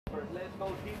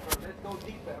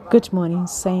Good morning,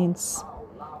 saints.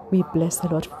 We bless the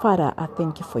Lord. Father, I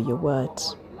thank you for your word.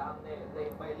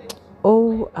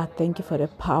 Oh, I thank you for the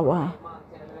power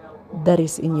that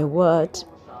is in your word.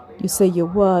 You say your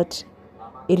word,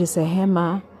 it is a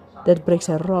hammer that breaks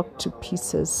a rock to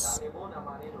pieces.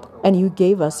 And you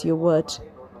gave us your word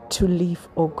to live,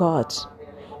 oh God.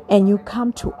 And you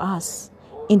come to us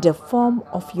in the form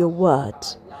of your word.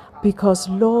 Because,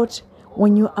 Lord,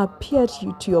 when you appeared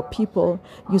to your people,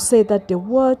 you say that the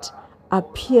word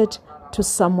appeared to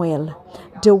Samuel.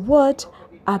 The word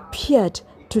appeared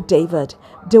to David.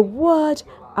 The word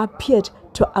appeared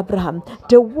to Abraham.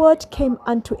 The word came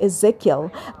unto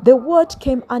Ezekiel. The word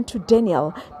came unto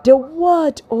Daniel. The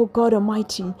word, O God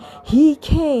Almighty, he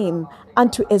came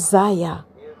unto Isaiah.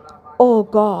 O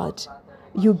God,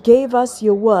 you gave us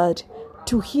your word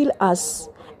to heal us,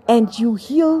 and you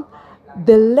heal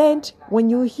the land. When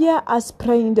you hear us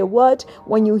praying the word,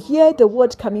 when you hear the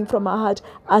word coming from our heart,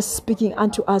 us speaking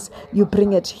unto us, you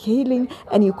bring it healing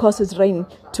and you cause it rain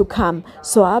to come.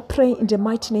 So I pray in the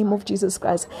mighty name of Jesus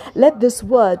Christ, let this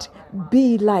word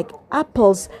be like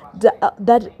apples,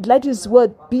 let this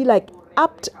word be like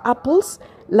apt apples,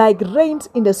 like rains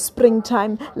in the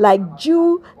springtime, like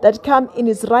dew that come in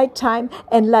its right time,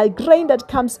 and like rain that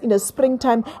comes in the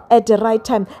springtime at the right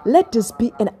time. Let this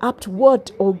be an apt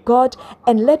word, oh God,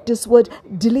 and let this word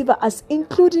deliver us,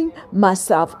 including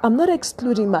myself. I'm not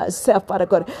excluding myself, Father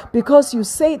God, because you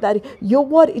say that your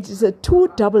word, it is a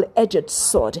double-edged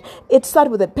sword. It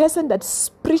starts with the person that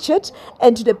preaches it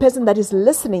and to the person that is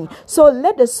listening. So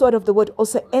let the sword of the word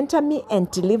also enter me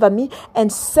and deliver me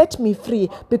and set me free,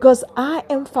 because I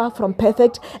am far from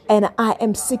perfect and I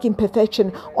am seeking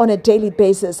perfection on a daily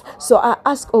basis. So I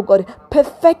ask, oh God,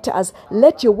 perfect us.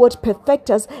 Let your word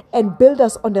perfect us and build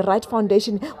us on the right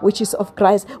foundation, which is of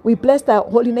Christ. We bless thy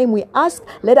holy name. We ask,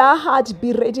 let our heart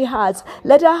be ready hearts.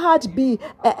 Let our heart be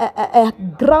a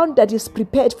ground that is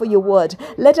prepared for your word.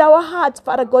 Let our hearts,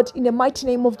 Father God, in the mighty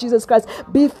name of Jesus Christ,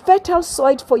 be fertile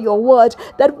soil for your word.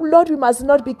 That, Lord, we must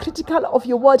not be critical of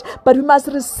your word, but we must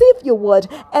receive your word,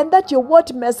 and that your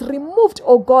word must remove,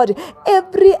 oh God,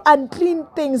 every unclean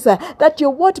things, that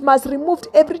your word must remove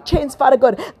every chains, Father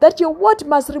God, that your word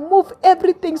must remove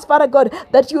everything, Father God,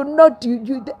 that you not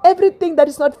you everything that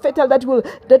is not fertile, that will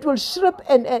shrink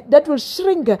and that will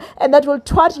shrink and that will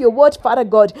thwart your word, Father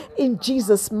God, in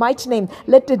Jesus' mighty name.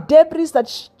 Let the debris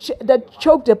that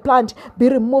choke the plant be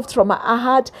removed from our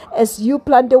heart as you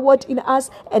plant the word in us,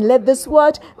 and let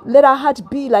our heart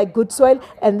be like good soil,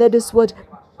 and let this word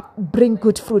bring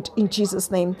good fruit in Jesus'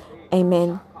 name.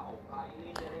 Amen.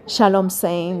 Shalom,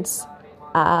 saints.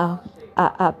 I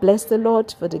bless the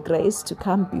Lord for the grace to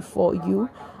come before you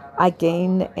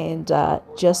again and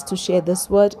just to share this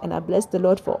word. And I bless the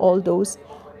Lord for all those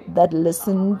that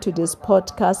listen to this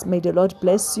podcast. May the Lord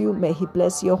bless you. May he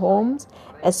bless your homes.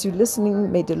 As you're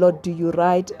listening, may the Lord do you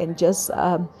right and just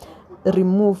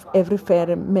remove every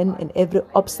firmament and every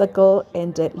obstacle,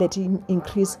 and let him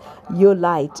increase your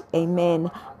light.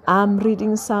 Amen. I'm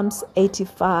reading Psalms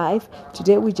 85.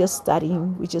 Today we're just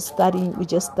studying the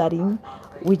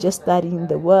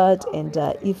word. And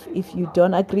if you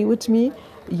don't agree with me,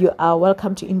 you are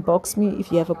welcome to inbox me.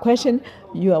 If you have a question,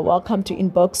 you are welcome to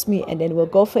inbox me, and then we'll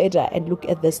go further and look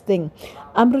at this thing.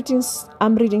 I'm reading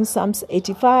Psalms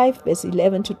 85, verse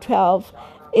 11 to 12.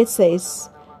 It says,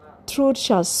 "Truth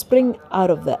shall spring out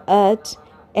of the earth,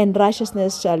 and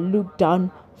righteousness shall look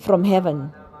down from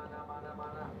heaven."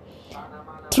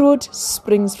 Truth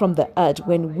springs from the earth.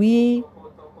 When we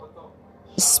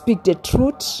speak the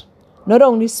truth, not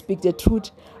only speak the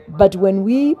truth, but when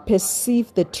we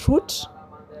perceive the truth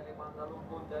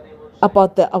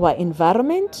about our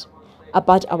environment,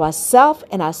 about ourselves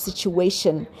and our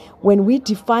situation, when we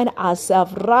define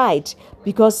ourselves right,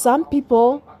 because some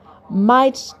people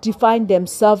might define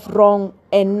themselves wrong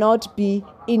and not be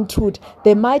in truth.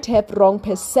 They might have wrong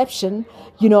perception,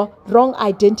 wrong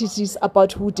identities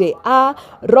about who they are,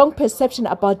 wrong perception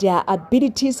about their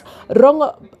abilities,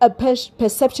 wrong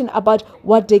perception about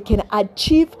what they can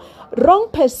achieve, wrong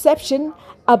perception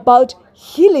about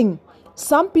healing.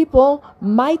 Some people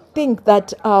might think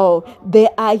that they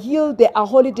are healed, they are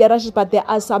holy, they are righteous, but there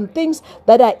are some things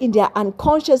that are in their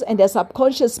unconscious and their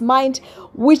subconscious mind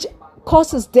which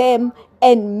causes them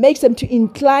and makes them to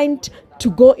inclined to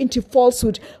go into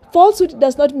falsehood. Falsehood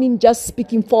does not mean just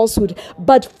speaking falsehood,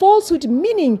 but falsehood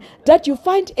meaning that you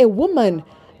find a woman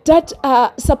that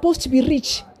supposed to be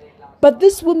rich, but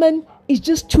this woman it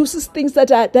just chooses things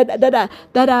that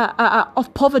are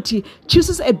of poverty,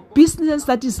 chooses a business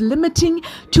that is limiting,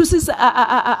 chooses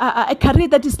a career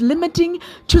that is limiting,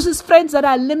 chooses friends that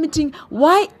are limiting.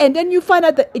 Why? And then you find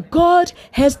out that God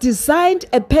has designed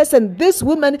a person, this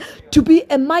woman, to be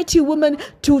a mighty woman,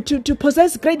 to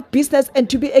possess great business and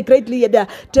to be a great leader.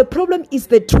 The problem is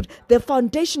the truth, the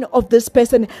foundation of this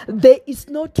person. There is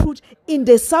no truth in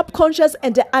the subconscious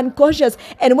and the unconscious.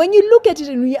 And when you look at it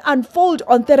and you unfold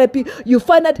on therapy, you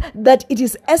find out that it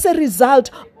is as a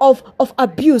result of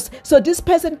abuse. So this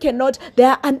person they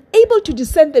are unable to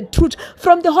discern the truth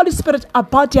from the Holy Spirit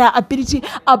about their ability,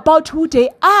 about who they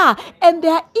are. And they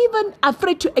are even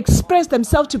afraid to express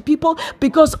themselves to people,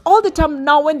 because all the time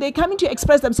now when they come in to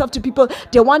express themselves to people,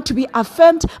 they want to be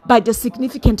affirmed by the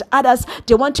significant others.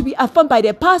 They want to be affirmed by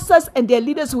their pastors and their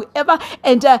leaders, whoever.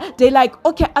 And they're like,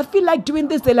 okay, I feel like doing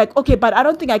this. They're like, okay, but I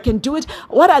don't think I can do it.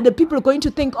 What are the people going to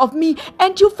think of me?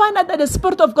 And you find out that the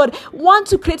Spirit of God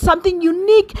wants to create something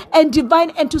unique and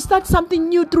divine and to start something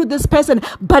new through this person.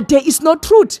 But there is no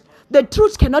truth. The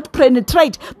truth cannot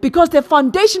penetrate because the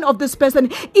foundation of this person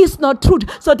is not truth.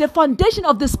 So the foundation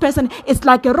of this person is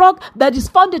like a rock that is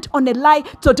founded on a lie.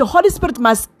 So the Holy Spirit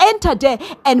must enter there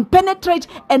and penetrate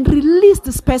and release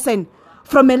this person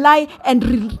from a lie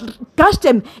and gush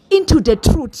them into the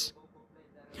truth.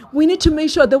 We need to make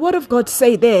sure the Word of God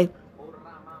say there,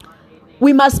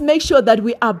 we must make sure that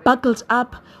we are buckled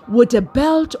up with a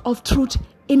belt of truth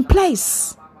in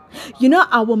place. You know,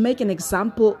 I will make an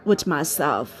example with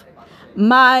myself.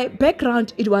 My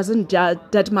background, it wasn't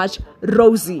that much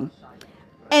rosy.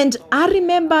 And I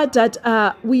remember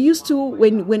that we used to,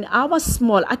 when I was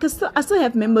small, I still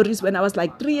have memories when I was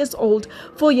like 3 years old,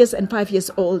 4 years and 5 years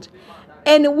old.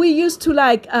 And we used to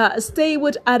stay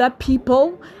with other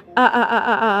people.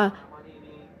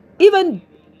 Even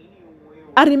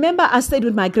I remember I stayed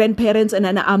with my grandparents, and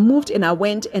then I moved and I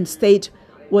went and stayed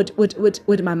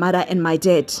with my mother and my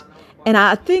dad. And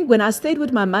I think when I stayed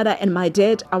with my mother and my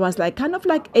dad, I was kind of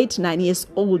 8, 9 years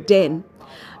old then.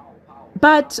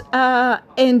 But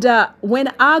when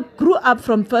I grew up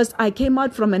first, I came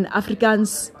out from an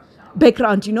Afrikaans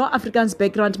background, Afrikaans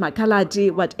background,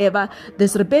 Makaladi, whatever.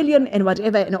 There's rebellion and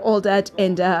whatever and all that.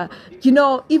 And,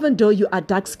 even though you are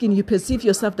dark skinned, you perceive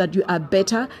yourself that you are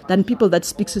better than people that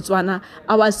speak Setswana.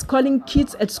 I was calling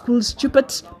kids at school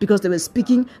stupid because they were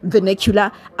speaking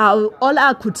vernacular. All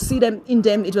I could see in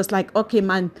them, it was like, okay,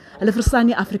 man, hulle verstaan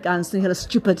nie Afrikaans nie, hulle is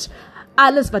stupid.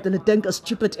 Alles wat hulle dink is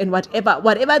stupid and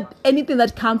whatever, anything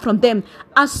that come from them,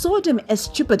 I saw them as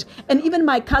stupid. And even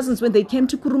my cousins, when they came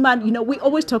to Kuruman, we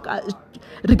always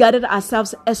regarded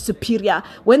ourselves as superior.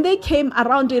 When they came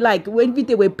around, they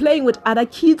were playing with other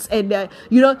kids, and they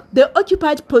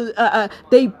occupied,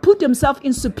 they put themselves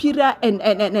in superior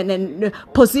and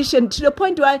position to the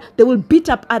point where they will beat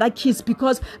up other kids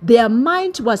because their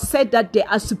mind was set that they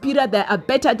are superior, they are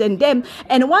better than them.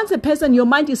 And once your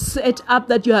mind is set up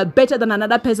that you are better than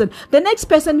another person, the next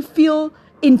person feel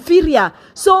inferior.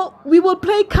 So we will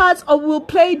play cards, or we'll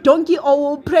play donkey, or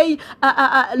we'll play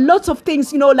lots of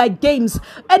things, like games.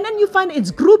 And then you find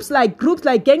it's groups like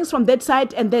gangs from that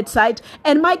side and that side.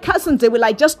 And my cousins, they were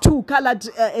just two colored,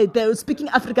 they were speaking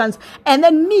Afrikaans. And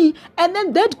then me, and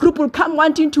then that group will come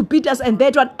wanting to beat us, and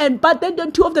that one. But then the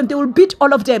two of them, they will beat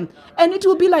all of them. And it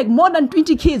will be more than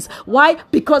 20 kids. Why?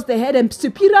 Because they had a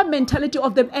superior mentality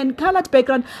of them. And colored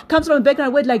background comes from a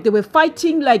background where they were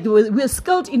fighting, they were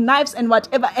skilled in knives and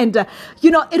whatever. And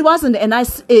it wasn't a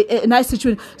nice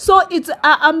situation. So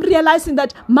I'm realizing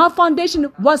that my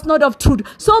foundation was not of truth.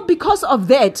 So because of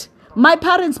that, my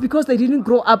parents, because they didn't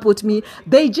grow up with me,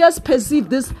 they just perceived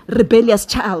this rebellious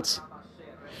child.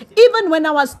 Even when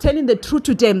I was telling the truth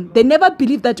to them, they never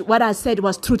believed that what I said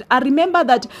was truth. I remember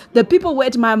that the people were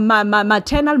at my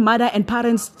maternal mother and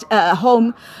parents'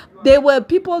 home. There were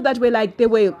people that were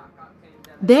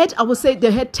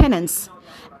they had tenants.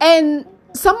 And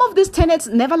some of these tenants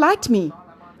never liked me.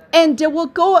 And they will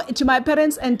go to my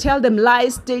parents and tell them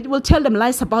lies. They will tell them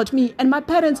lies about me. And my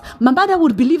mother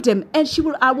would believe them. And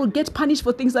I will get punished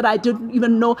for things that I didn't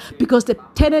even know because the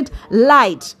tenant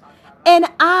lied. And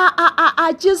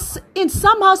I just,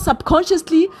 somehow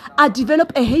subconsciously, I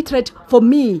developed a hatred for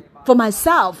me, for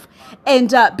myself.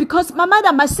 And because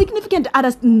my significant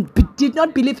others did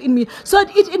not believe in me. So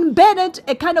it embedded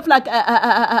a kind of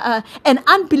an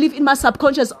unbelief in my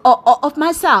subconscious of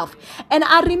myself. And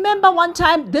I remember one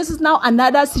time, this is now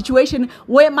another situation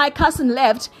where my cousin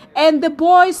left, and the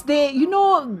boys,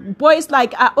 boys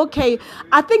okay,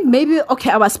 I think maybe,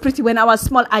 I was pretty when I was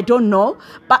small, I don't know.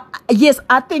 But yes,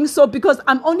 I think so, because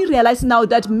I'm only realizing now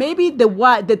that maybe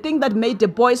the thing that made the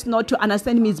boys not to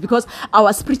understand me is because I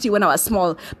was pretty when I was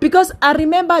small. Because I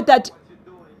remember that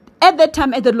at that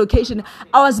time at the location,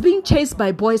 I was being chased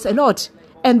by boys a lot.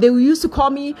 And they used to call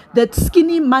me that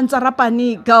skinny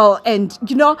Manzarapani girl. And,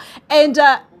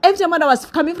 every time when I was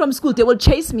coming from school, they would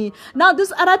chase me. Now,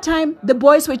 this other time, the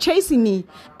boys were chasing me.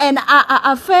 And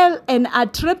I fell and I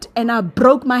tripped and I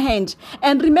broke my hand.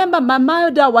 And remember, my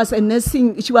mother was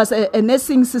she was a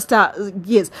nursing sister.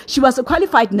 Yes, she was a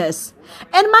qualified nurse.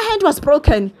 And my hand was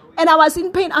broken. And I was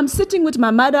in pain. I'm sitting with my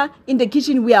mother in the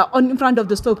kitchen. We are in front of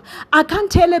the stove. I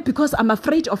can't tell her because I'm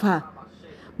afraid of her.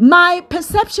 My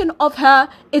perception of her,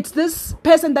 it's this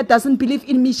person that doesn't believe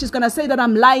in me. She's going to say that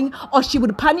I'm lying, or she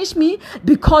would punish me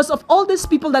because of all these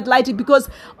people that lied to me. Because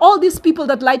all these people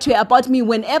that lied to her about me,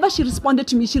 whenever she responded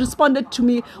to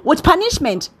me with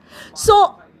punishment.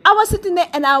 So I was sitting there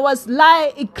and I was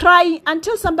crying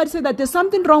until somebody said that there's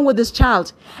something wrong with this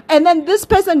child. And then this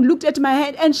person looked at my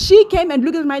hand and she came and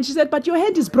looked at my hand. She said, but your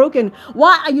hand is broken.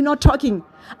 Why are you not talking?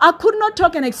 I could not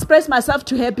talk and express myself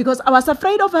to her because I was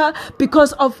afraid of her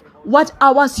because of what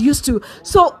I was used to.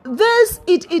 So this,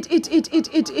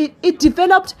 it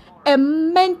developed a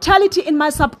mentality in my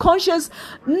subconscious,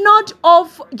 not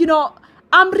of,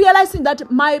 I'm realizing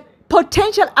that my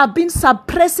potential, I've been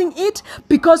suppressing it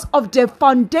because of the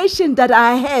foundation that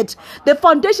I had. The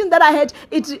foundation that I had,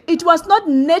 it was not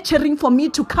nurturing for me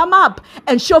to come up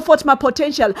and show forth my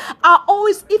potential. I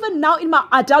always, even now in my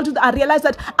adulthood, I realize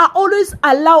that I always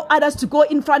allow others to go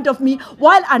in front of me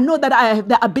while I know that I have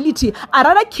the ability. I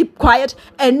rather keep quiet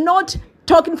and not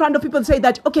talk in front of people and say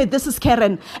that, okay, this is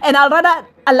Karen. And I'll rather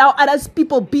allow others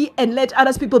people be and let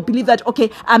others people believe that, okay,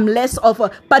 I'm less of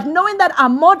a, but knowing that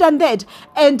I'm more than that.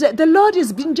 And the Lord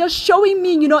has been just showing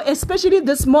me, especially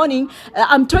this morning,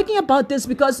 I'm talking about this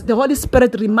because the Holy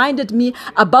Spirit reminded me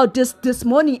about this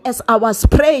morning as I was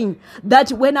praying,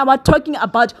 that when I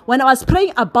was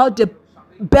praying about the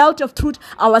belt of truth,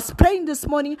 I was praying this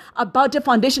morning about the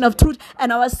foundation of truth,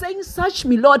 and I was saying, search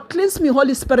me, Lord, cleanse me,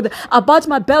 Holy Spirit, about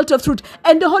my belt of truth.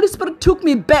 And the Holy Spirit took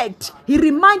me back. He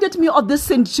reminded me of this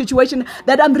situation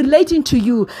that I'm relating to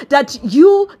you, that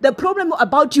the problem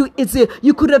about you is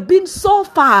you could have been so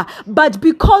far, but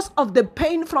because of the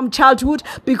pain from childhood,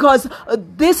 because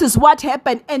this is what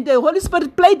happened, and the Holy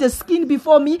Spirit played the skin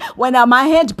before me when my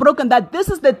hand broken, that this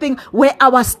is the thing where I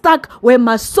was stuck, where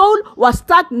my soul was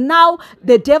stuck. Now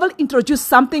the devil introduced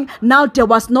something. Now there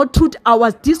was no truth. I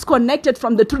was disconnected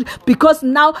from the truth because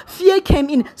now fear came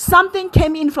in. Something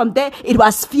came in from there. It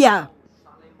was fear.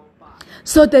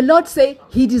 So the Lord said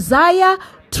he desire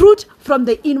truth from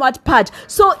the inward part.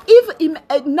 So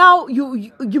if now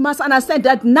you must understand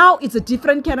that now it's a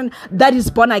different Karen that is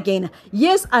born again.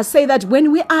 Yes, I say that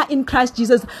when we are in Christ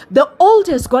Jesus, the old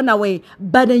has gone away,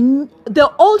 but the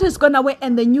old has gone away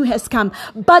and the new has come.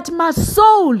 But my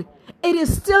soul, it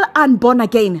is still unborn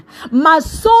again. My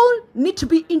soul need to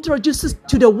be introduced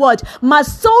to the word. My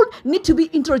soul need to be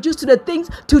introduced to the things,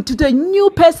 to the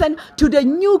new person, to the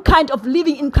new kind of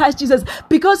living in Christ Jesus.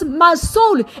 Because my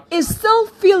soul is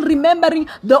still remembering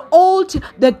the old,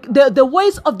 the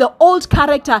ways of the old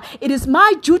character. It is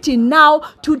my duty now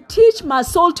to teach my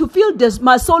soul, to fill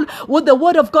my soul with the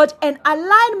word of God and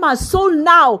align my soul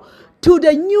now to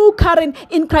the new current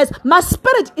in Christ. My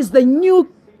spirit is the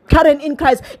new current in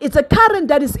Christ. It's a current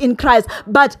that is in Christ,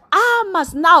 but I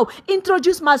must now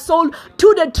introduce my soul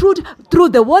to the truth through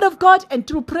the word of God and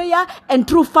through prayer and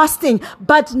through fasting.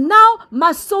 But now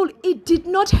my soul, it did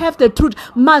not have the truth.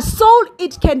 My soul,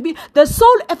 it can be, the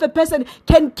soul of a person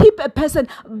can keep a person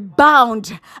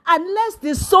bound unless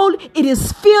the soul, it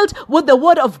is filled with the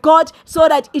word of God so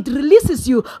that it releases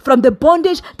you from the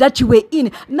bondage that you were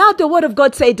in. Now the word of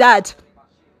God say that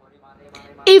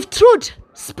if truth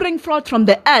spring forth from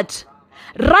the earth,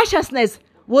 righteousness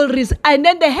will and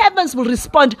then the heavens will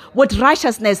respond with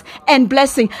righteousness and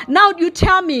blessing. Now you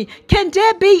tell me, can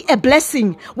there be a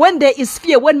blessing when there is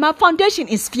fear, when my foundation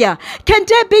is fear? Can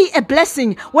there be a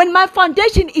blessing when my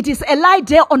foundation, it is a lie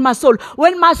there on my soul,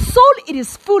 when my soul, it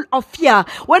is full of fear,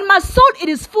 when my soul, it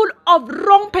is full of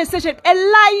wrong perception, a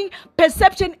lying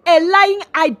perception, a lying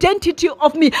identity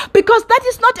of me? Because that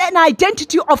is not an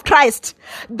identity of Christ.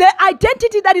 The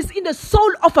identity that is in the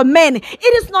soul of a man,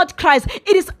 it is not Christ.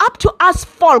 It is up to us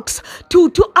folks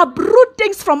to uproot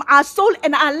things from our soul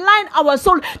and align our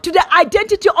soul to the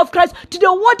identity of Christ, to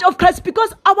the word of Christ,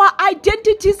 because our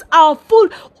identities are full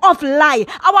of lie.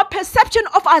 Our perception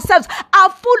of ourselves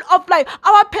are full of lie.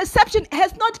 Our perception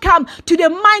has not come to the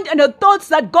mind and the thoughts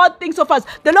that God thinks of us.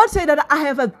 The Lord said that I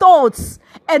have a thoughts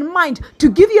and mind to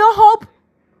give you a hope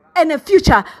and a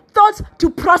future, thoughts to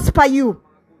prosper you.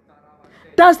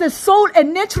 Does the soul, a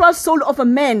natural soul of a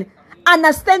man,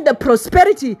 understand the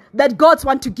prosperity that God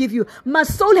wants to give you? My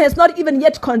soul has not even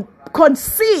yet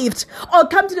conceived or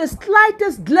come to the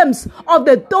slightest glimpse of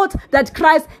the thought that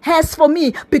Christ has for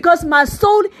me, because my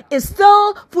soul is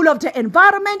still full of the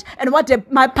environment and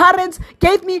what my parents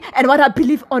gave me and what I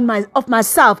believe of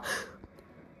myself.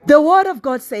 The word of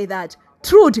God say that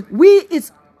truth,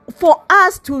 it's for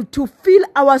us to fill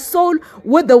our soul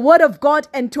with the word of God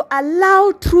and to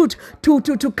allow truth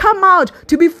to come out,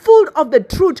 to be full of the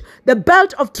truth, the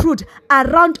belt of truth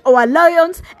around our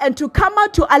loins, and to come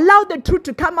out, to allow the truth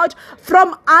to come out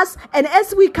from us. And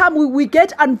as we come, we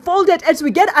get unfolded, as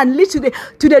we get unleashed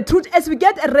to the truth, as we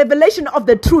get a revelation of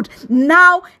the truth.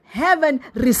 Now heaven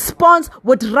responds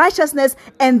with righteousness,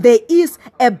 and there is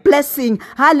a blessing.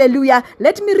 Hallelujah.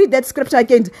 Let me read that scripture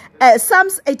again.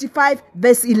 Psalms 85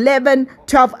 verse 11,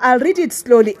 12. I'll read it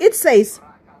slowly. It says,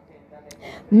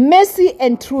 mercy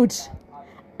and truth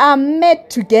are met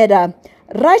together.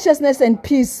 Righteousness and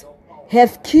peace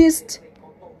have kissed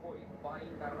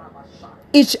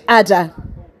each other.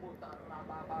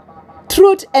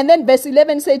 Truth, and then verse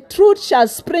 11 says, truth shall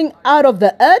spring out of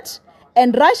the earth,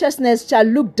 and righteousness shall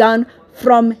look down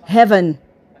from heaven.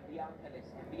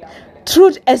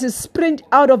 Truth as it springs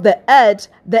out of the earth,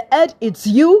 it's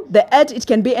you. The earth, it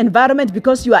can be environment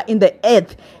because you are in the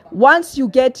earth. Once you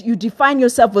define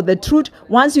yourself with the truth,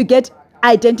 once you get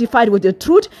identified with the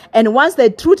truth, and once the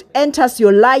truth enters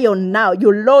your lion now,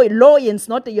 your loins,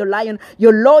 not your lion,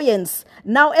 your loins.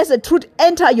 Now as the truth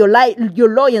enter your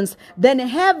loins, then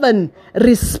heaven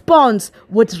responds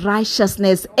with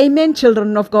righteousness. Amen,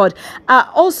 children of God.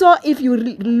 Also, if you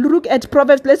look at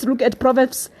Proverbs, let's look at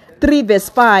Proverbs 3 verse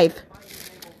 5.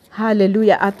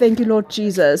 Hallelujah. I thank you, Lord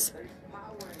Jesus.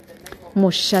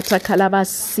 Moshata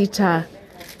kalabasita.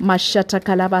 Mashata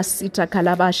kalabasita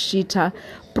kalabashita.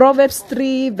 Proverbs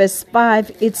 3 verse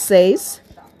 5, it says,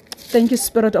 thank you,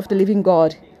 Spirit of the living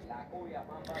God.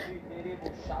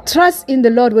 Trust in the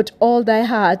Lord with all thy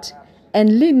heart,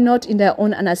 and lean not in thy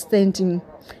own understanding.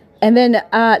 And then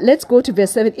let's go to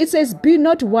verse 7. It says, be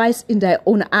not wise in thy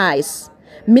own eyes,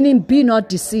 meaning be not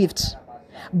deceived.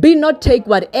 Be not take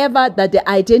whatever that the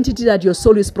identity that your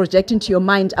soul is projecting to your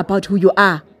mind about who you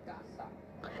are.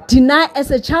 Deny,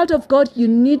 as a child of God, you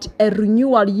need a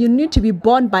renewal. You need to be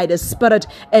born by the Spirit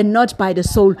and not by the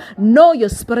soul. Know your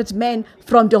spirit man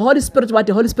from the Holy Spirit, what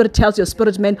the Holy Spirit tells your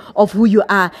spirit man of who you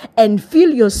are, and fill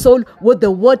your soul with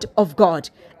the word of God.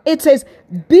 It says,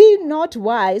 be not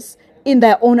wise in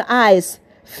thy own eyes.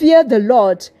 Fear the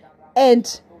Lord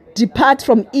and depart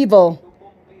from evil.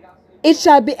 It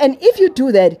shall be, and if you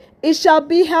do that, it shall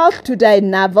be health to thy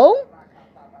navel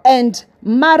and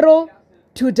marrow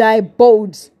to thy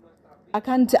bones.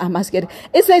 I must get it.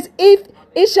 It says, if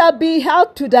it shall be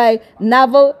health to thy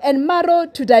navel and marrow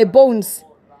to thy bones.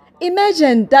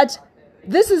 Imagine that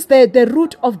this is the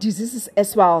root of diseases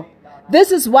as well.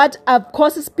 This is what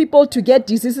causes people to get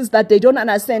diseases that they don't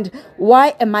understand.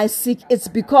 Why am I sick? It's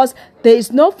because there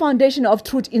is no foundation of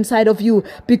truth inside of you.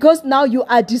 Because now you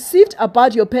are deceived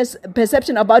about your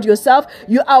perception about yourself.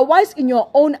 You are wise in your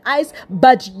own eyes,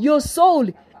 but your soul,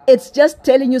 it's just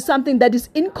telling you something that is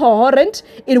incoherent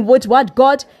in with what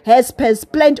God has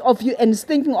planned of you and is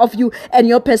thinking of you, and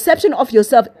your perception of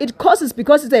yourself. It causes,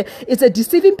 because it's a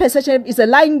deceiving perception, it's a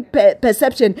lying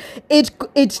perception. It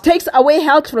takes away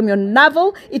health from your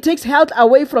navel. It takes health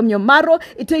away from your marrow.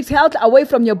 It takes health away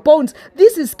from your bones.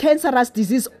 This is cancerous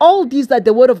disease. All these that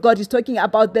the word of God is talking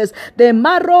about, this, the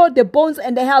marrow, the bones,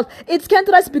 and the health. It's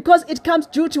cancerous because it comes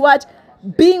due to what?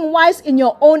 Being wise in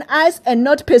your own eyes and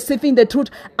not perceiving the truth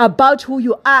about who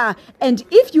you are. And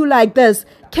if you like this,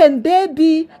 can there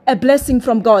be a blessing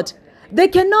from God? There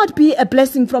cannot be a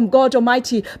blessing from God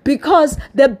Almighty, because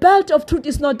the belt of truth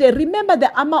is not there. Remember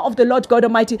the armor of the Lord God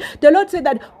Almighty. The Lord said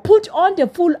that put on the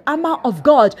full armor of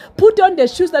God. Put on the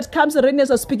shoes that comes the readiness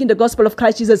of speaking the gospel of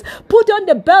Christ Jesus. Put on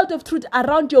the belt of truth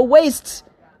around your waist.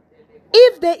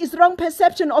 If there is wrong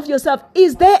perception of yourself,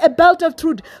 is there a belt of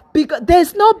truth? Because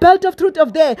there's no belt of truth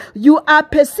of there. You are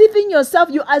perceiving yourself.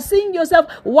 You are seeing yourself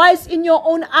wise in your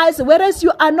own eyes, whereas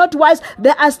you are not wise.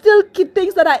 There are still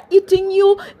things that are eating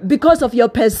you because of your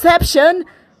perception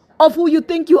of who you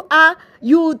think you are.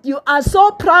 You are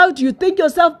so proud. You think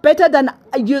yourself better than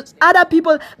other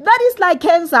people. That is like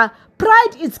cancer.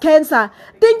 Pride is cancer.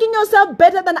 Thinking yourself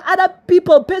better than other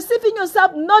people, perceiving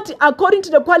yourself not according to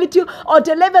the quality or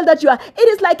the level that you are. It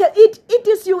is like it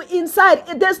is you inside.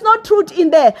 There's no truth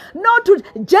in there. No truth.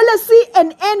 Jealousy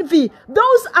and envy,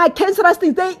 those are cancerous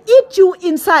things. They eat you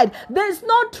inside. There's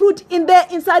no truth in there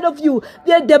inside of you.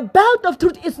 The belt of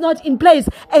truth is not in place.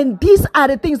 And these are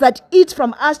the things that eat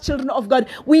from us, children of God.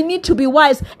 We need to be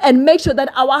wise and make sure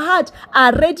that our hearts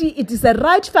are ready. It is the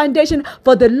right foundation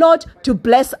for the Lord to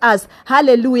bless us.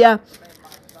 Hallelujah.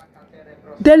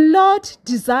 The Lord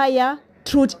desire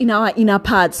truth in our inner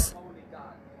parts.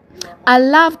 I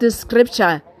love the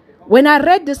scripture. When I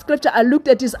read the scripture, I looked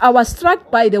at this. I was struck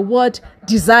by the word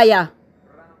desire.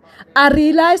 I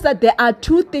realized that there are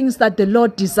two things that the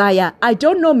Lord desire. I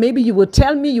don't know, maybe you will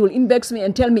tell me, you will inbox me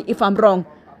and tell me if I'm wrong.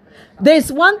 There's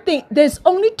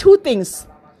only two things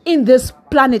in this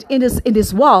planet, in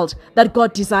this world, that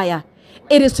God desire.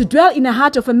 It is to dwell in the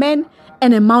heart of a man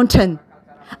and a mountain.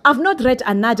 I've not read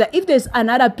another. If there's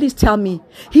another, please tell me.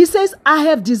 He says, I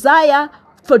have desire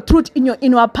for truth in your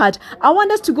inner part. I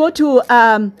want us to go to,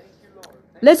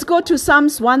 let's go to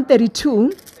Psalms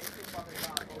 132.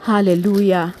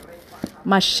 Hallelujah.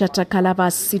 Mashata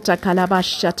kalabasita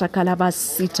kalabashata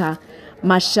kalabasita.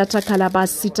 Mashata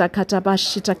kalabasita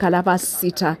katabashita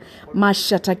kalabasita.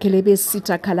 Mashata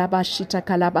kelebesita kalabashita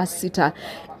kalabasita.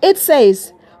 It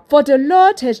says, for the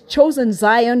Lord has chosen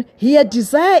Zion, he had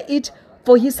desired it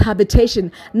for his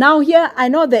habitation. Now here, I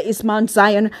know there is Mount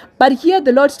Zion, but here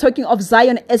the Lord's talking of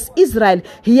Zion as Israel.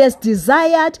 He has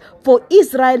desired for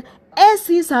Israel as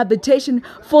his habitation,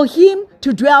 for him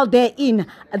to dwell therein.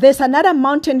 There's another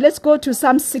mountain. Let's go to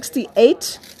Psalm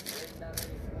 68.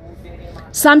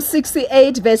 Psalm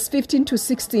 68, verse 15 to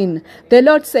 16. The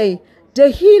Lord say,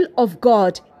 the hill of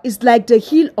God is like the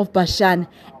hill of Bashan,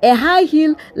 a high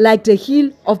hill like the hill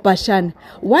of Bashan.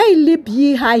 Why leap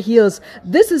ye high hills?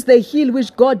 This is the hill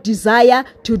which God desire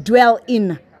to dwell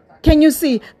in. Can you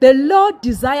see? The Lord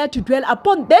desire to dwell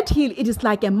upon that hill. It is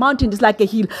like a mountain. It's like a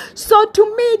hill. So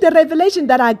to me, the revelation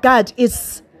that I got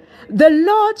is the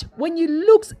Lord, when he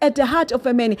looks at the heart of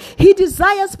a man, he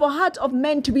desires for heart of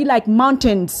men to be like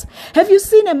mountains. Have you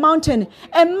seen a mountain?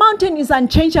 A mountain is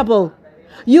unchangeable.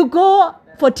 You go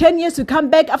for 10 years, you come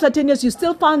back after 10 years, you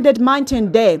still found that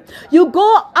mountain there. You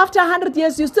go after 100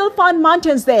 years, you still found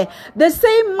mountains there. The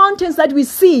same mountains that we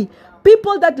see,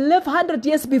 people that live 100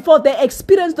 years before, they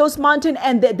experience those mountains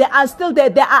and they are still there.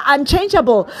 They are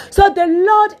unchangeable. So the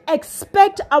Lord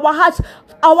expects our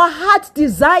heart's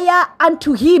desire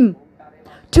unto him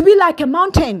to be like a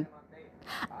mountain.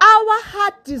 Our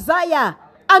heart desire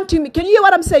unto me. Can you hear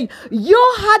what I'm saying?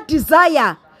 Your heart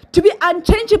desire to be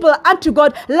unchangeable unto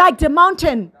God like the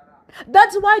mountain.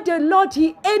 That's why the Lord,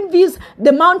 he envies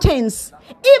the mountains.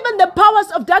 Even the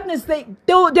powers of darkness, the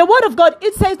word of God,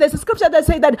 it says, there's a scripture that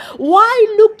says that,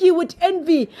 why look ye with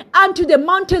envy unto the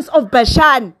mountains of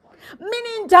Bashan?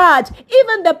 Meaning that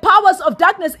even the powers of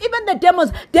darkness, even the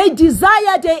demons, they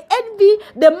desire, they envy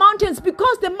the mountains,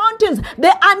 because the mountains,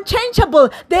 they're unchangeable.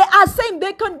 They are same.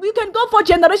 We can go for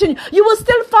generation. You will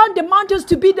still find the mountains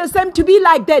to be the same, to be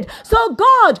like that. So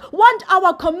God wants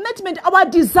our commitment, our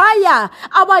desire,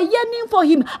 our yearning for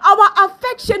him, our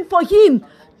affection for him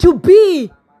to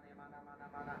be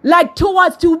like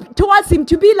towards him,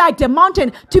 to be like the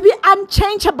mountain, to be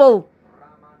unchangeable.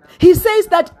 He says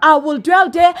that I will dwell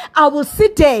there, I will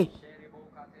sit there.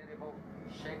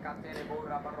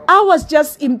 I was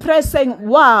just impressed, saying,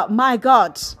 wow, my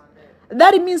God.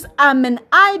 That means I'm an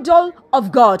idol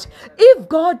of God. If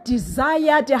God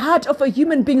desired the heart of a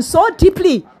human being so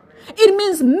deeply, it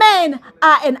means men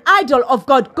are an idol of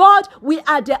God. God, we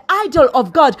are the idol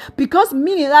of God. Because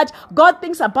meaning that God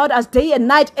thinks about us day and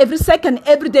night, every second,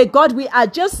 every day. God, we are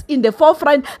just in the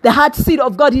forefront, the heart seat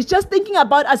of God. He's just thinking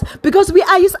about us because we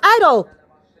are his idol.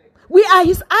 We are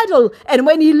his idol. And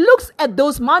when he looks at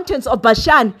those mountains of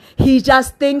Bashan, he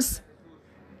just thinks,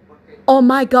 oh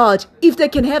my God, if they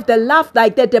can have the love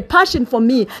like that, the passion for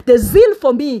me, the zeal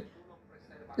for me,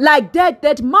 like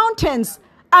that mountains,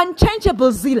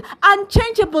 unchangeable zeal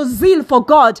for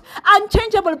God,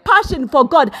 unchangeable passion for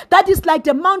God. That is like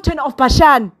the mountain of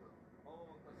Bashan.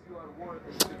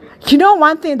 You know,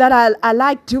 one thing that I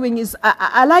like doing is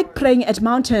I like praying at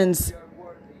mountains.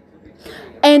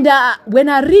 And when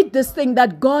I read this thing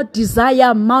that God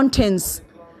desire mountains,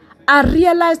 I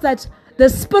realize that the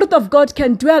Spirit of God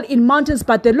can dwell in mountains,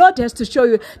 but the Lord has to show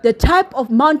you the type of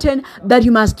mountain that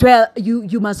you must dwell,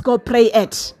 you must go pray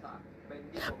at.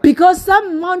 Because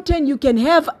some mountain you can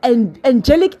have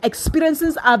angelic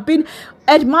experiences. I've been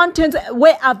at mountains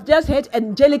where I've just had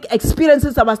angelic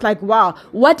experiences. I was like, wow,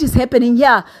 what is happening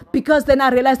here? Because then I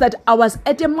realized that I was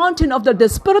at a mountain of the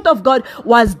Spirit of God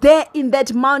was there in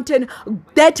that mountain.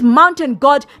 That mountain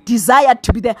God desired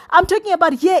to be there. I'm talking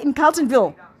about here in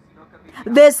Carltonville.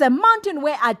 There's a mountain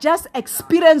where I just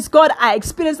experienced God. I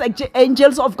experienced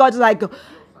angels of God. Like,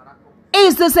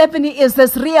 is this happening? Is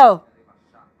this real?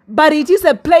 But it is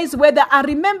a place where I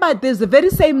remember there's the very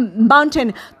same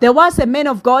mountain. There was a man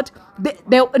of God.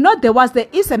 There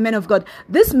is a man of God.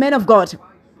 This man of God,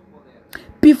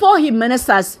 before he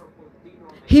ministers,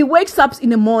 He wakes up in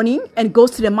the morning and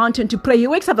goes to the mountain to pray. He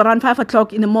wakes up around 5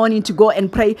 o'clock in the morning to go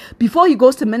and pray before he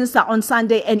goes to minister on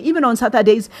Sunday, and even on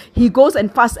Saturdays, he goes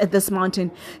and fasts at this mountain.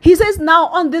 He says now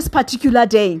on this particular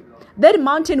day, that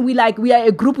mountain we are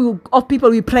a group of people,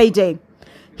 we pray there.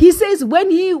 He says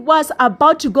when he was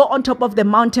about to go on top of the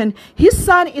mountain, his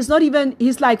son he's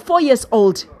like 4 years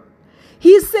old.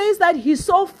 He says that he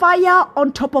saw fire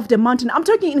on top of the mountain. I'm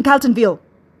talking in Carltonville.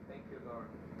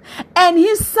 And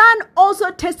his son also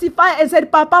testified and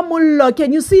said, Papa Mullo,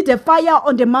 can you see the fire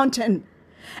on the mountain?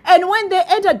 And when they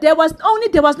entered, there was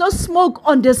no smoke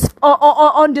on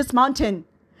this mountain.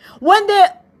 When they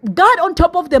got on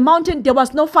top of the mountain, there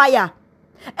was no fire.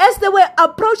 As they were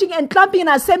approaching and climbing and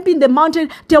ascending the mountain,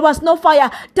 there was no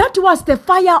fire. That was the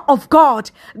fire of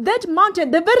God. That mountain,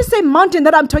 the very same mountain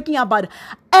that I'm talking about.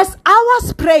 As I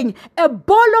was praying, a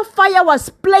ball of fire was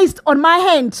placed on my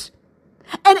hand.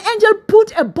 An angel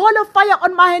put a ball of fire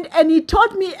on my hand, and he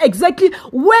taught me exactly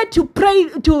where to pray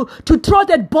to throw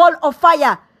that ball of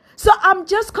fire. So I'm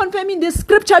just confirming this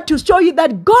scripture to show you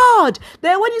that God,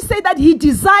 that when you say that he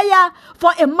desire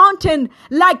for a mountain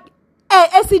like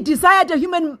as he desired a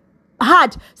human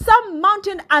heart, some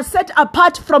mountains are set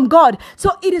apart from God.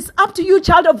 So it is up to you,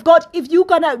 child of God, if you're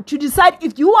gonna to decide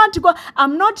if you want to go.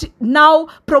 I'm not now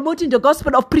promoting the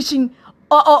gospel of preaching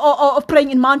or of praying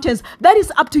in mountains. That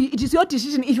is up to you. It is your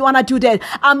decision if you want to do that.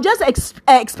 I'm just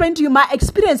explaining to you my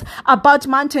experience about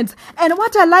mountains. And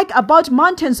what I like about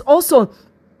mountains also,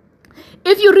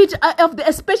 if you read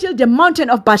especially the mountain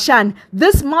of Bashan,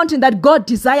 this mountain that God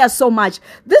desires so much,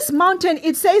 this mountain,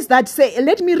 it says that,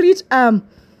 let me read,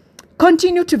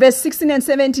 continue to verse 16 and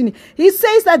 17. He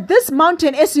says that this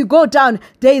mountain, as you go down,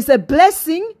 there is a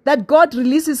blessing that God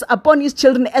releases upon his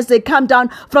children as they come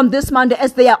down from this mountain,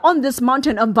 as they are on this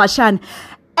mountain of Bashan.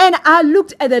 And I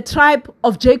looked at the tribe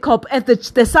of Jacob, at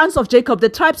the sons of Jacob, the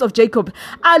tribes of Jacob.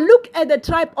 I look at the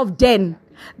tribe of Dan.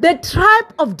 The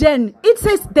tribe of Dan, it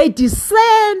says they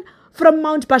descend from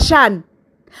Mount Bashan.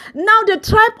 Now the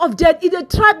tribe of Dan is a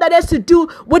tribe that has to do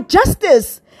with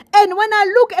justice. And when I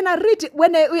look and I read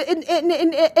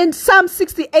in Psalm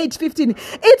 68:15,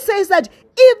 it says that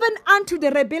even unto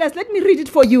the rebellious, let me read it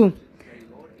for you.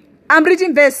 I'm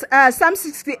reading Psalm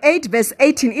 68 verse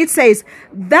 18. It says,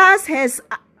 thus has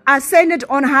ascended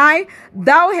on high,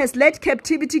 thou hast led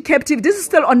captivity captive. This is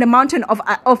still on the mountain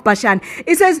of Bashan.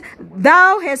 It says,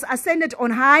 thou hast ascended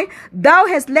on high, thou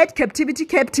hast led captivity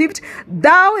captive,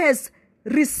 thou hast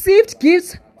received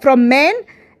gifts from men,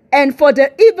 and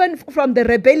even from the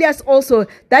rebellious also,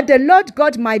 that the Lord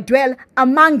God might dwell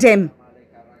among them.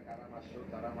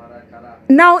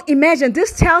 Now imagine,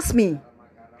 this tells me,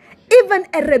 even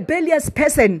a rebellious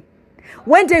person,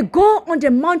 when they go on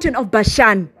the mountain of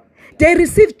Bashan, they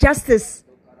receive justice.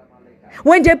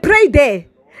 When they pray there,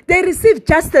 they receive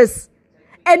justice.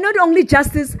 And not only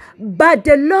justice, but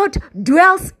the Lord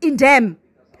dwells in them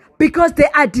because they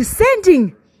are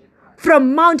descending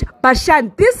from Mount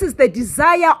Bashan. This is the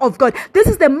desire of God. This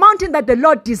is the mountain that the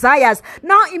Lord desires.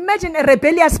 Now imagine a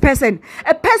rebellious person.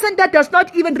 A person that does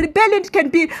not even, rebellion can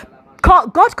be,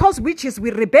 God calls witches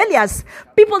with rebellious.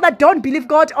 People that don't believe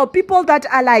God, or people that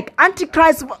are like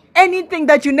Antichrist, anything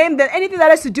that you name them, anything that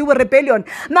has to do with rebellion.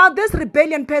 Now this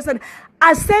rebellion person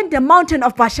ascend the mountain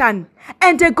of Bashan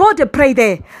and they go to pray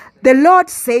there. The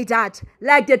Lord say that,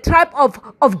 like the tribe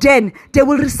of Dan, they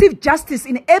will receive justice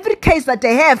in every case that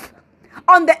they have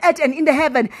on the earth and in the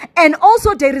heaven. And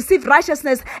also they receive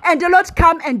righteousness, and the Lord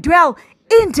come and dwell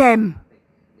in them.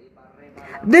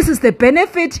 This is the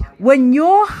benefit when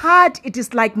your heart, it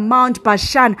is like Mount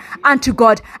Bashan unto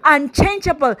God,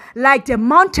 unchangeable like the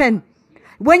mountain.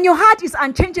 When your heart is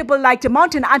unchangeable like the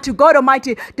mountain unto God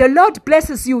Almighty, the Lord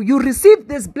blesses you. You receive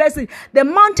this blessing. The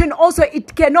mountain also,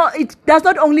 it does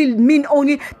not only mean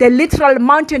only the literal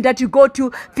mountain that you go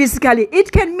to physically.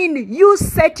 It can mean you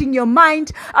setting your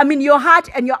mind, your heart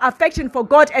and your affection for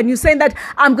God, and you saying that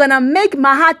I'm going to make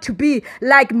my heart to be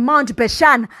like Mount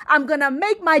Bashan. I'm going to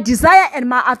make my desire and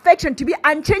my affection to be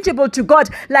unchangeable to God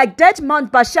like that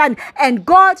Mount Bashan. And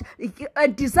God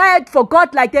desired for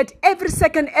God like that every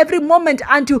second, every moment,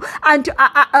 unto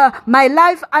my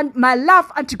life and my love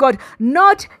unto God,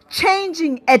 not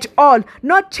changing at all,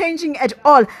 not changing at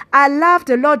all. I love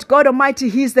the Lord God Almighty.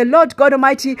 He is the Lord God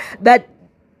Almighty that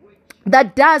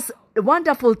does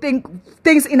wonderful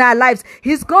things in our lives.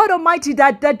 He's God Almighty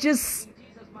that just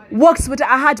works with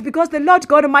our heart, because the Lord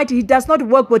God Almighty, he does not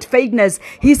work with fakeness.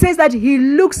 He says that he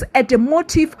looks at the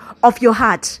motive of your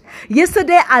heart.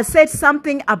 Yesterday I said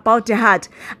something about the heart.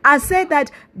 I said that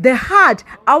the heart,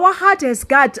 our heart has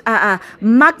got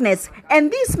magnets,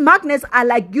 And these magnets are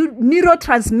like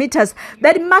neurotransmitters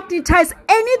that magnetize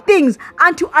anything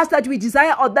unto us that we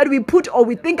desire or that we put or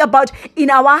we think about in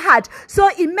our heart. So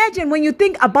imagine when you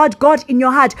think about God in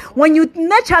your heart, when you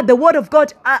nurture the word of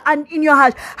God and in your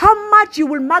heart, how much you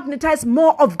will magnetize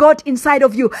more of God inside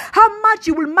of you, how much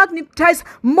you will magnetize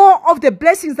more of the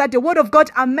blessings that the word of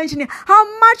God are mentioning,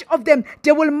 how much of them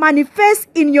they will manifest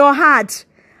in your heart,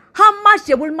 how much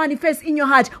they will manifest in your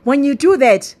heart when you do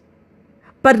that.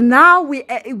 But now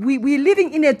we're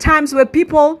living in a times where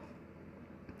people,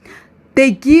 they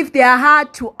give their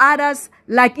heart to others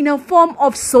like in a form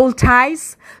of soul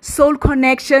ties, soul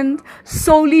connection,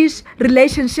 soulish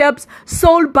relationships,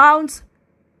 soul bonds.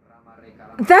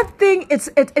 That thing, it's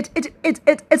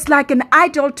like an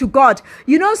idol to God.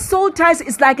 You know, soul ties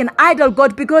is like an idol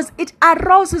God because it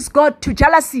arouses God to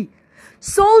jealousy.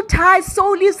 Soul ties,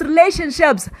 soulish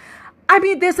relationships. I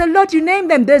mean, there's a lot, you name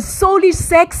them. There's soulish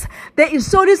sex, there is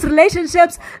soulish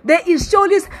relationships, there is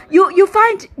soulish, you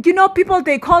find, you know, people,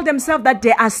 they call themselves that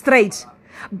they are straight,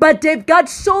 but they've got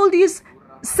soulish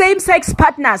same-sex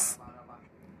partners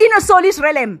in a soulish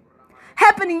realm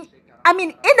happening. I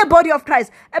mean, in the body of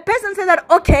Christ, a person says that,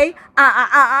 okay,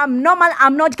 I'm normal,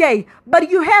 I'm not gay, but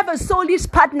you have a soulish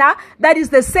partner that is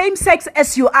the same sex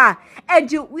as you are,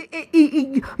 and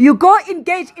you go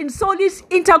engage in soulish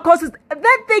intercourses.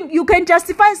 That thing, you can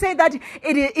justify and say that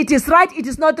it is right, it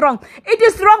is not wrong. It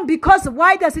is wrong because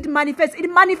why does it manifest? It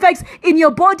manifests in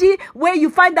your body where you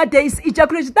find that there is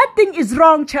ejaculation. That thing is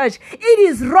wrong, church. It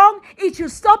is wrong. It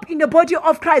should stop in the body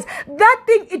of Christ. That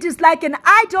thing, it is like an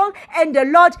idol, and the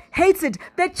Lord hates it.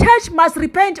 The church must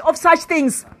repent of such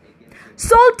things.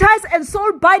 Soul ties and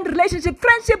soul bind relationship,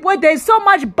 friendship where there is so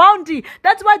much bounty.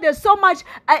 That's why there's so much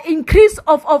increase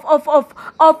of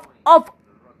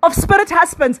spirit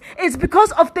husbands. It's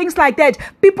because of things like that.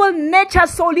 People nurture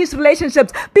soulish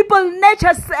relationships. People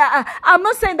nurture. I'm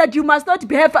not saying that you must not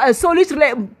have a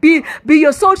soulish. Be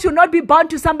your soul should not be bound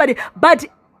to somebody, but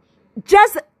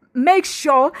just make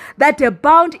sure that the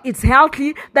bond is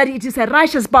healthy, that it is a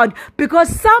righteous bond, because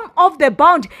some of the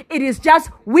bond, it is just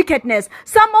wickedness.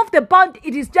 Some of the bond,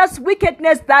 it is just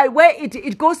wickedness that where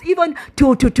it goes even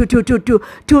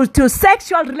to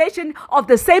sexual relation of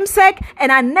the same sex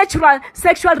and unnatural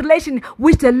sexual relation,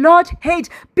 which the Lord hates.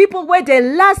 People where they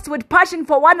lust with passion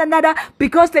for one another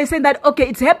because they say that, okay,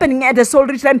 it's happening at the soul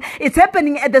realm, it's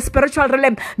happening at the spiritual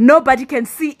realm. Nobody can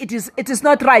see it is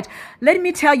not right. Let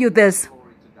me tell you this.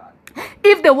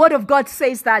 If the word of God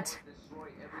says that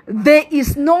there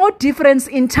is no difference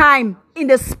in time in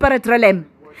the spirit realm,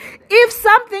 if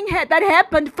something that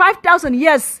happened 5,000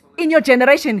 years in your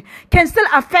generation can still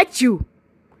affect you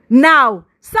now,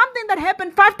 something that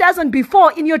happened 5,000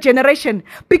 before in your generation,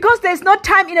 because there's no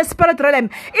time in a spirit realm.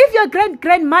 If your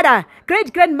great-grandmother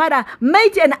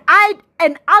made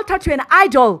an altar to an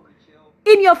idol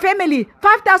in your family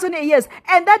 5,000 years,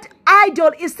 and that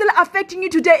idol is still affecting you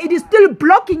today, it is still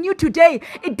blocking you today,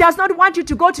 it does not want you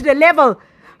to go to the level,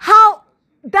 how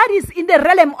that is in the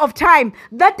realm of time.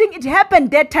 That thing, it happened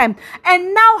that time.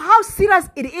 And now how serious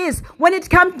it is when it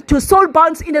comes to soul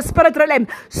bonds in the spirit realm,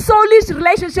 soulish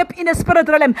relationship in the spirit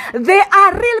realm. They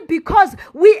are real because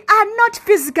we are not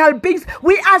physical beings,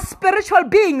 we are spiritual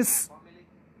beings.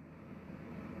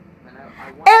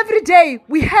 Every day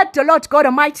we hate the Lord God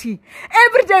Almighty.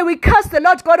 Every day we curse the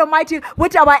Lord God Almighty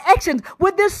with our actions,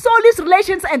 with the soulish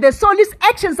relations and the soulish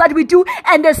actions that we do,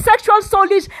 and the sexual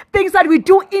soulish things that we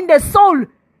do in the soul.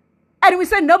 And we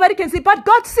say nobody can see, but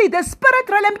God see. The spirit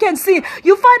realm can see.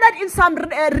 You find that in some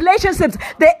relationships,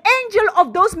 the angel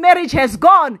of those marriage has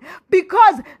gone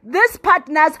because these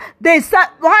partners, they said,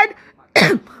 what?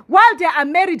 While they are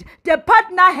married, the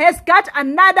partner has got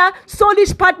another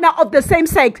soulish partner of the same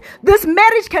sex. This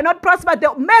marriage cannot prosper.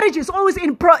 The marriage is always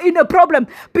in a problem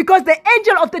because the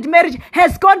angel of that marriage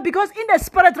has gone. Because in the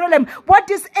spirit realm, what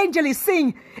this angel is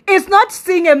seeing is not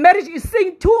seeing a marriage, is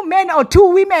seeing two men or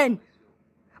two women.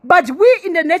 But we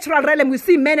in the natural realm, we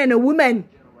see men and a woman.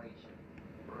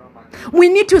 We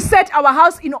need to set our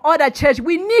house in order, church.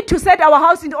 We need to set our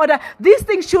house in order. These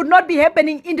things should not be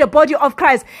happening in the body of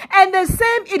Christ. And the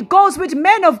same, it goes with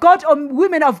men of God or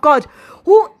women of God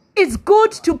who it's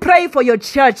good to pray for your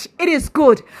church. It is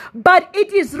good. But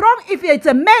it is wrong if it's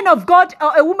a man of God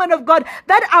or a woman of God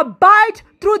that abide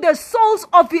through the souls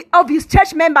of his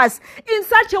church members in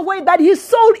such a way that his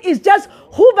soul is just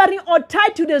hovering or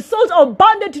tied to the souls or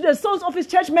bounded to the souls of his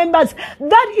church members.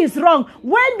 That is wrong.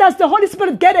 When does the Holy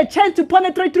Spirit get a chance to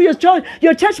penetrate through your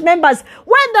church members?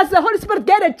 When does the Holy Spirit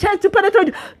get a chance to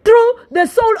penetrate through the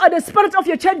soul or the spirit of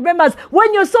your church members?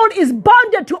 When your soul is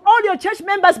bounded to all your church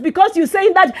members because you're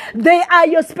saying that they are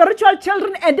your spiritual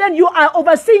children and then you are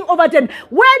overseeing over them.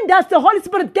 When does the Holy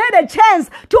Spirit get a chance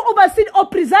to oversee or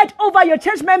preside over your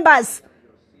church members?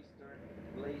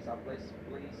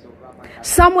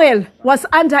 Samuel was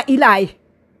under Eli.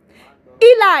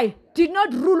 Eli did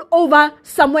not rule over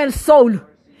Samuel's soul.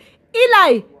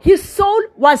 Eli, his soul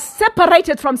was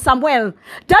separated from Samuel.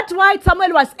 That's why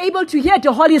Samuel was able to hear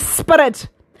the Holy Spirit.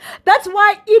 That's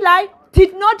why Eli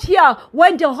did not hear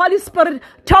when the Holy Spirit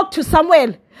talked to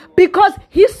Samuel, because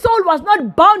his soul was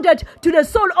not bounded to the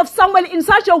soul of Samuel in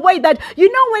such a way that,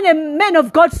 when a man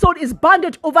of God's soul is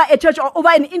bounded over a church or over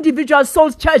an individual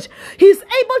soul's church, he's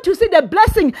able to see the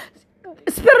blessing,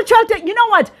 spiritual thing. You know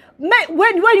what?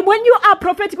 When you are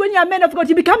prophetic, when you are a man of God,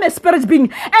 you become a spirit being,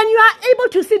 and you are able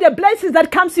to see the blessings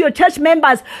that comes to your church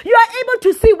members. You are able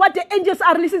to see what the angels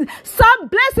are releasing. Some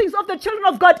blessings of the children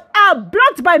of God are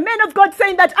blocked by men of God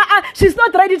saying that she's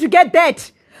not ready to get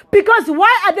that. Because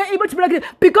why are they able to block it?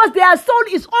 Because their soul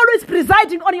is always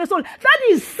presiding on your soul. That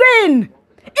is sin.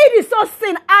 It is so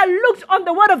sin. I looked on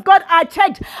the word of God. I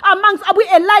checked amongst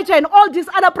Elijah and all these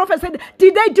other prophets. Said,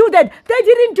 did they do that? They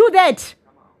didn't do that.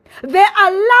 They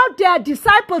allowed their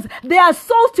disciples, their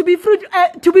souls to be free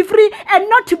and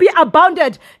not to be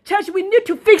abounded. Church, we need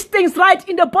to fix things right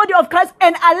in the body of Christ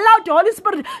and allow the Holy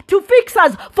Spirit to fix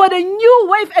us for the new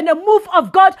wave and the move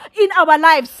of God in our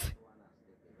lives.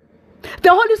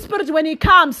 The Holy Spirit, when he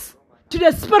comes to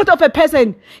the spirit of a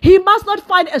person, he must not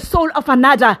find a soul of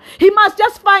another. He must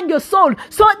just find your soul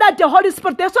so that the Holy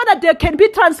Spirit, so that there can be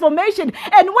transformation.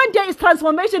 And when there is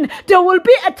transformation, there will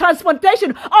be a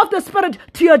transportation of the Spirit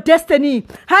to your destiny.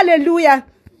 Hallelujah.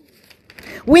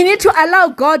 We need to allow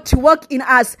God to work in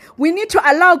us. We need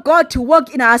to allow God to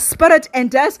work in our spirit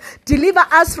and just deliver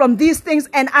us from these things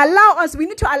and we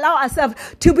need to allow ourselves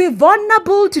to be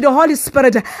vulnerable to the Holy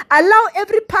Spirit. Allow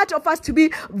every part of us to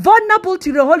be vulnerable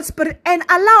to the Holy Spirit and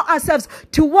allow ourselves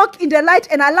to walk in the light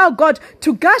and allow God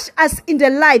to gush us in the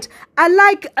light. I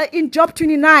like in Job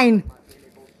 29.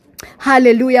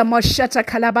 Hallelujah. Mashata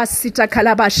kalabasita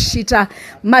kalabashita.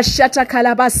 Mashata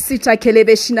kalabasita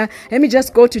kelebeshina. Let me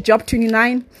just go to Job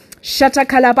 29. Shata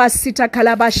kalabasita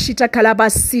kalabashita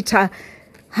kalabasita.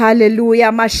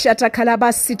 Hallelujah. Mashata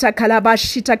kalabasita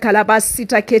kalabashita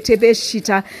kalabasita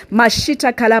ketebeshita.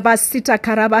 Mashita kalabasita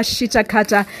karabashita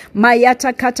kata.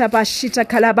 Mayata katabashita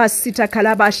kalabasita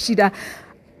kalabashita.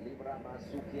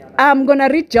 I'm going to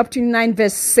read Job 29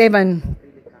 verse 7.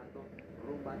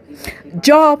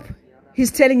 Job,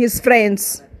 he's telling his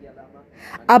friends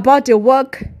about the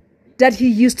work that he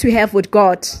used to have with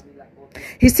God.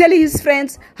 He's telling his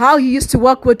friends how he used to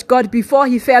work with God before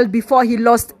he fell, before he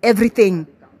lost everything.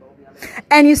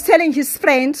 And he's telling his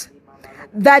friends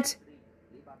that,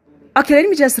 okay, let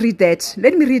me just read that.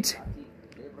 Let me read.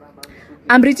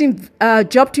 I'm reading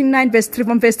Job 29 verse 3,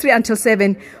 from verse 3 until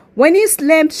 7. When his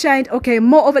lamp shined, okay,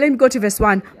 moreover, let me go to verse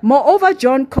 1. Moreover,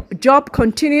 Job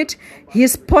continued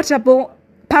his parable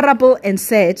and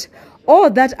said, "Oh,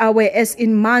 that I were as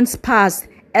in months past,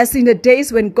 as in the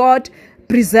days when God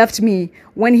preserved me,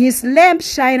 when his lamp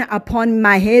shine upon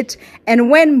my head, and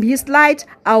when his light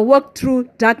I walked through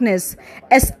darkness,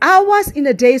 as I was in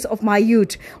the days of my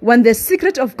youth, when the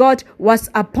secret of God was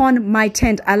upon my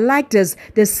tent." I like this,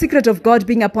 the secret of God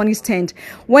being upon his tent.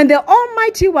 "When the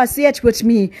Almighty was yet with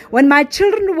me, when my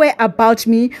children were about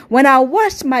me, when I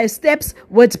washed my steps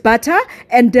with butter,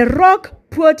 and the rock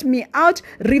poured me out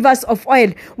rivers of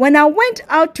oil, when I went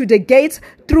out to the gates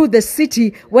through the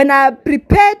city, when I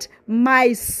prepared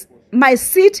my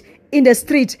seat in the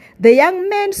street, the young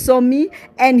men saw me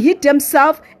and hid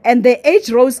themselves, and the aged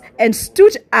rose and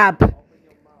stood up."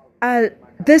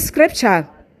 This scripture,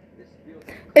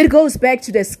 it goes back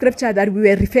to the scripture that we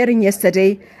were referring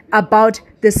yesterday about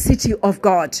the city of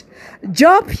God.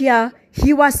 Job here,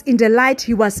 he was in the light,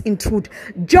 he was in truth.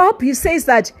 Job, he says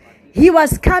that he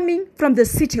was coming from the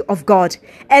city of God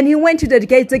and he went to the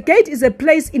gate. The gate is a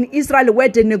place in Israel where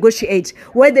they negotiate,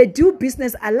 where they do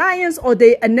business alliance, or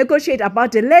they negotiate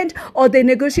about the land, or they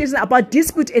negotiate about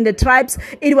dispute in the tribes.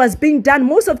 It was being done.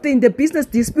 Most of the business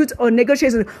dispute or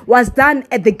negotiation was done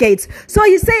at the gates. So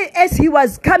he said, as he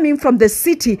was coming from the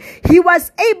city, he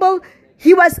was able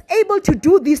to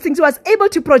do these things. He was able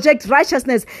to project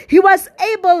righteousness. He was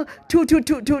able to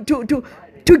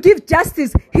give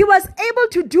justice. He was able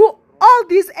to do all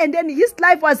this, and then his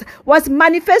life was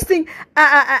manifesting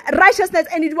righteousness,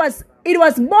 and it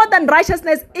was more than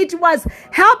righteousness. It was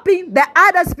helping the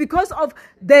others because of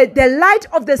the light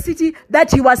of the city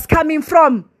that he was coming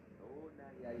from.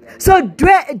 So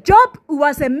Job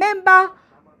was a member,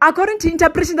 according to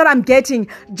interpretation that I'm getting,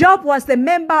 Job was the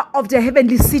member of the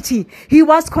heavenly city. He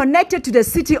was connected to the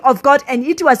city of God, and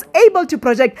it was able to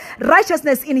project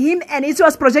righteousness in him, and it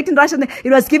was projecting righteousness.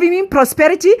 It was giving him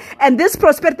prosperity, and this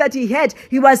prosperity that he had,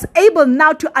 he was able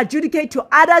now to adjudicate to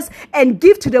others and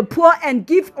give to the poor and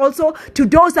give also to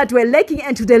those that were lacking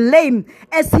and to the lame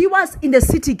as he was in the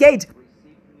city gate.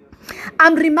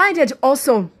 I'm reminded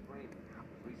also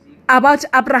about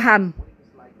Abraham.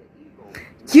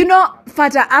 You know,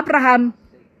 Father Abraham,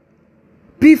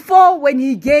 before when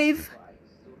he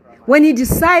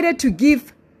decided to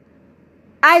give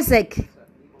Isaac,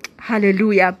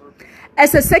 hallelujah,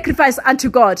 as a sacrifice unto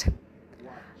God,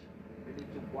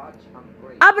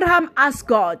 Abraham asked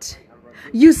God,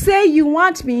 you say you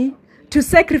want me to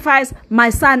sacrifice my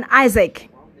son Isaac,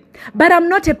 but I'm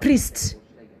not a priest.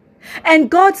 And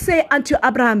God said unto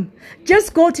Abraham,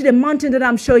 just go to the mountain that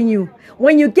I'm showing you.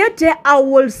 When you get there, I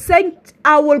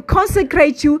will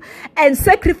consecrate you and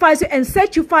sacrifice you and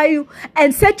sanctify you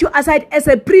and set you aside as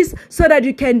a priest so that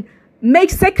you can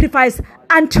make sacrifice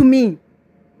unto me.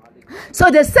 So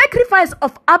the sacrifice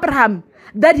of Abraham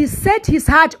that he set his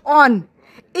heart on,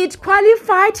 it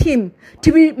qualified him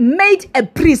to be made a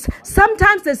priest.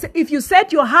 Sometimes if you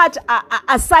set your heart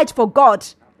aside for God,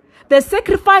 the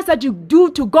sacrifice that you do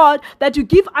to God, that you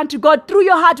give unto God through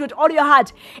your heart with all your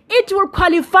heart, it will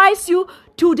qualify you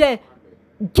to the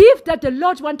gift that the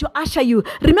Lord wants to usher you.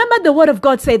 Remember the word of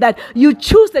God say that you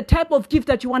choose the type of gift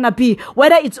that you want to be,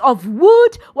 whether it's of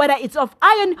wood, whether it's of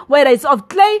iron, whether it's of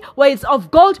clay, whether it's of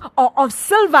gold or of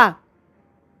silver.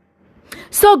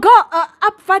 So God,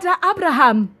 Father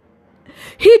Abraham,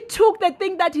 he took the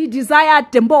thing that he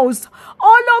desired the most.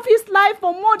 All of his life,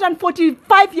 for more than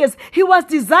 45 years, he was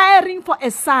desiring for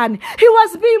a son. He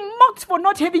was being mocked for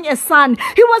not having a son.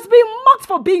 He was being mocked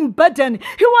for being burdened.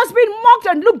 He was being mocked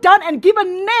and looked down and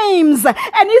given names.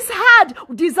 And his heart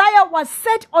desire was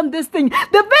set on this thing. The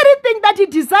very thing that he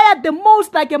desired the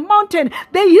most, like a mountain,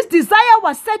 his desire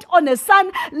was set on a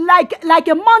son like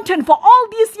a mountain. For all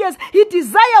these years, his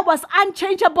desire was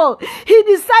unchangeable. He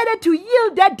decided to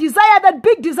yield that desire, that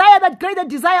big desire, that greater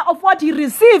desire of what he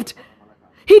received.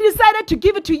 He decided to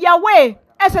give it to Yahweh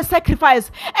as a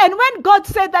sacrifice. And when God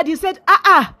said that, he said,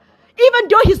 even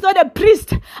though he's not a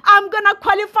priest, I'm going to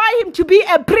qualify him to be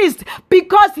a priest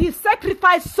because he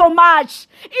sacrificed so much.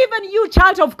 Even you,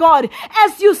 child of God,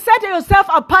 as you set yourself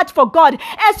apart for God,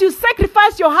 as you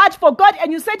sacrifice your heart for God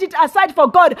and you set it aside for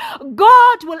God,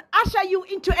 God will usher you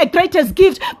into a greatest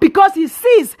gift because he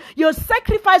sees your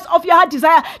sacrifice of your heart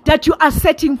desire that you are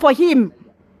setting for him.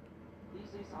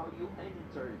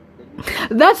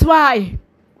 That's why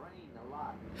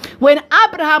when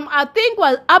Abraham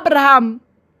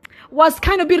was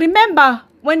remember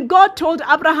when God told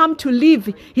Abraham to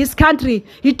leave his country,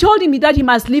 he told him that he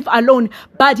must live alone,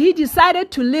 but he decided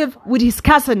to live with his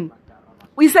cousin.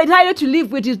 We decided to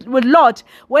live with Lot.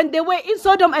 When they were in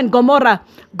Sodom and Gomorrah,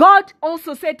 God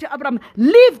also said to Abraham,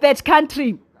 leave that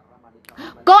country.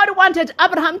 God wanted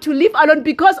Abraham to live alone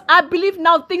because I believe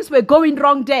now things were going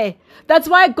wrong there. That's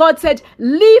why God said,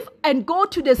 leave and go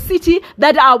to the city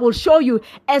that I will show you.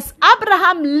 As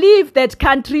Abraham left that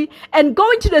country and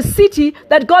going to the city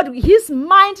that God, his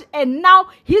mind and now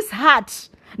his heart.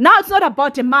 Now it's not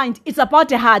about the mind, it's about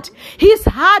the heart. His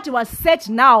heart was set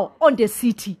now on the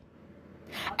city.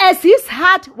 As his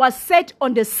heart was set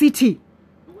on the city,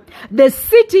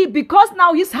 because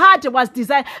now his heart was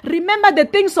desired. Remember the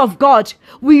things of God.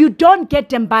 You don't get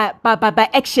them by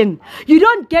action. You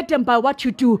don't get them by what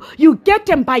you do. You get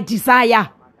them by desire.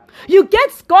 You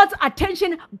get God's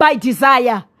attention by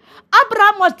desire.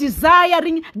 Abraham was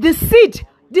desiring the city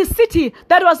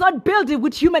that was not built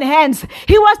with human hands.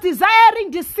 He was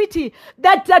desiring the city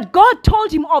that God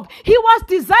told him of. He was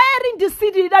desiring the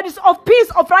city that is of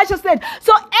peace, of righteousness.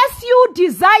 So as you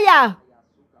desire,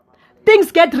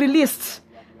 things get released.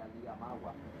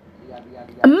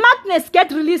 Madness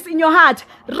get released in your heart.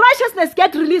 Righteousness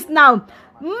get released now.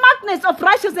 Madness of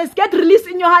righteousness get released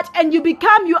in your heart, and you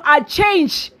are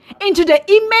changed into the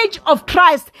image of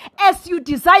Christ as you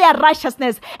desire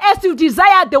righteousness, as you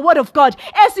desire the word of God,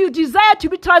 as you desire to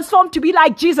be transformed to be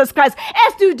like Jesus Christ,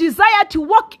 as you desire to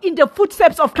walk in the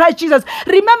footsteps of Christ Jesus.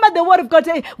 Remember the word of God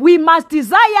says we must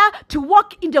desire to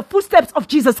walk in the footsteps of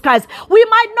Jesus Christ. We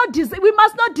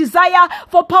must not desire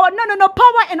for power. No.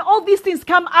 Power and all these things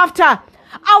come after.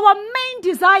 Our main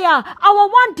desire, our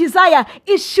one desire,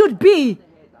 it should be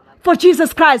for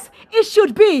Jesus Christ. It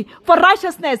should be for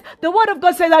righteousness. The word of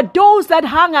God says that those that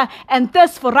hunger and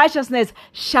thirst for righteousness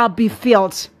shall be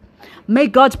filled. May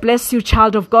God bless you,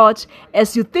 child of God,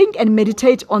 as you think and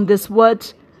meditate on this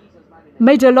word.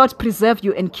 May the Lord preserve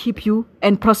you and keep you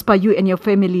and prosper you and your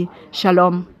family.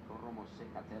 Shalom.